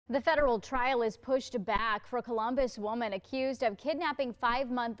The federal trial is pushed back for a Columbus woman accused of kidnapping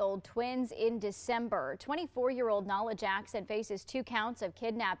 5-month-old twins in December. 24-year-old Nala Jackson faces 2 counts of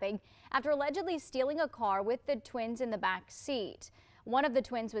kidnapping after allegedly stealing a car with the twins in the back seat. One of the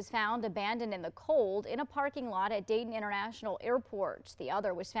twins was found abandoned in the cold in a parking lot at Dayton International Airport. The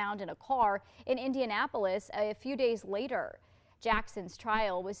other was found in a car in Indianapolis a few days later. Jackson's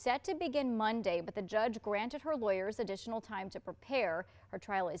trial was set to begin Monday, but the judge granted her lawyers additional time to prepare. Her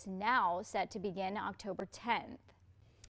trial is now set to begin October 10th.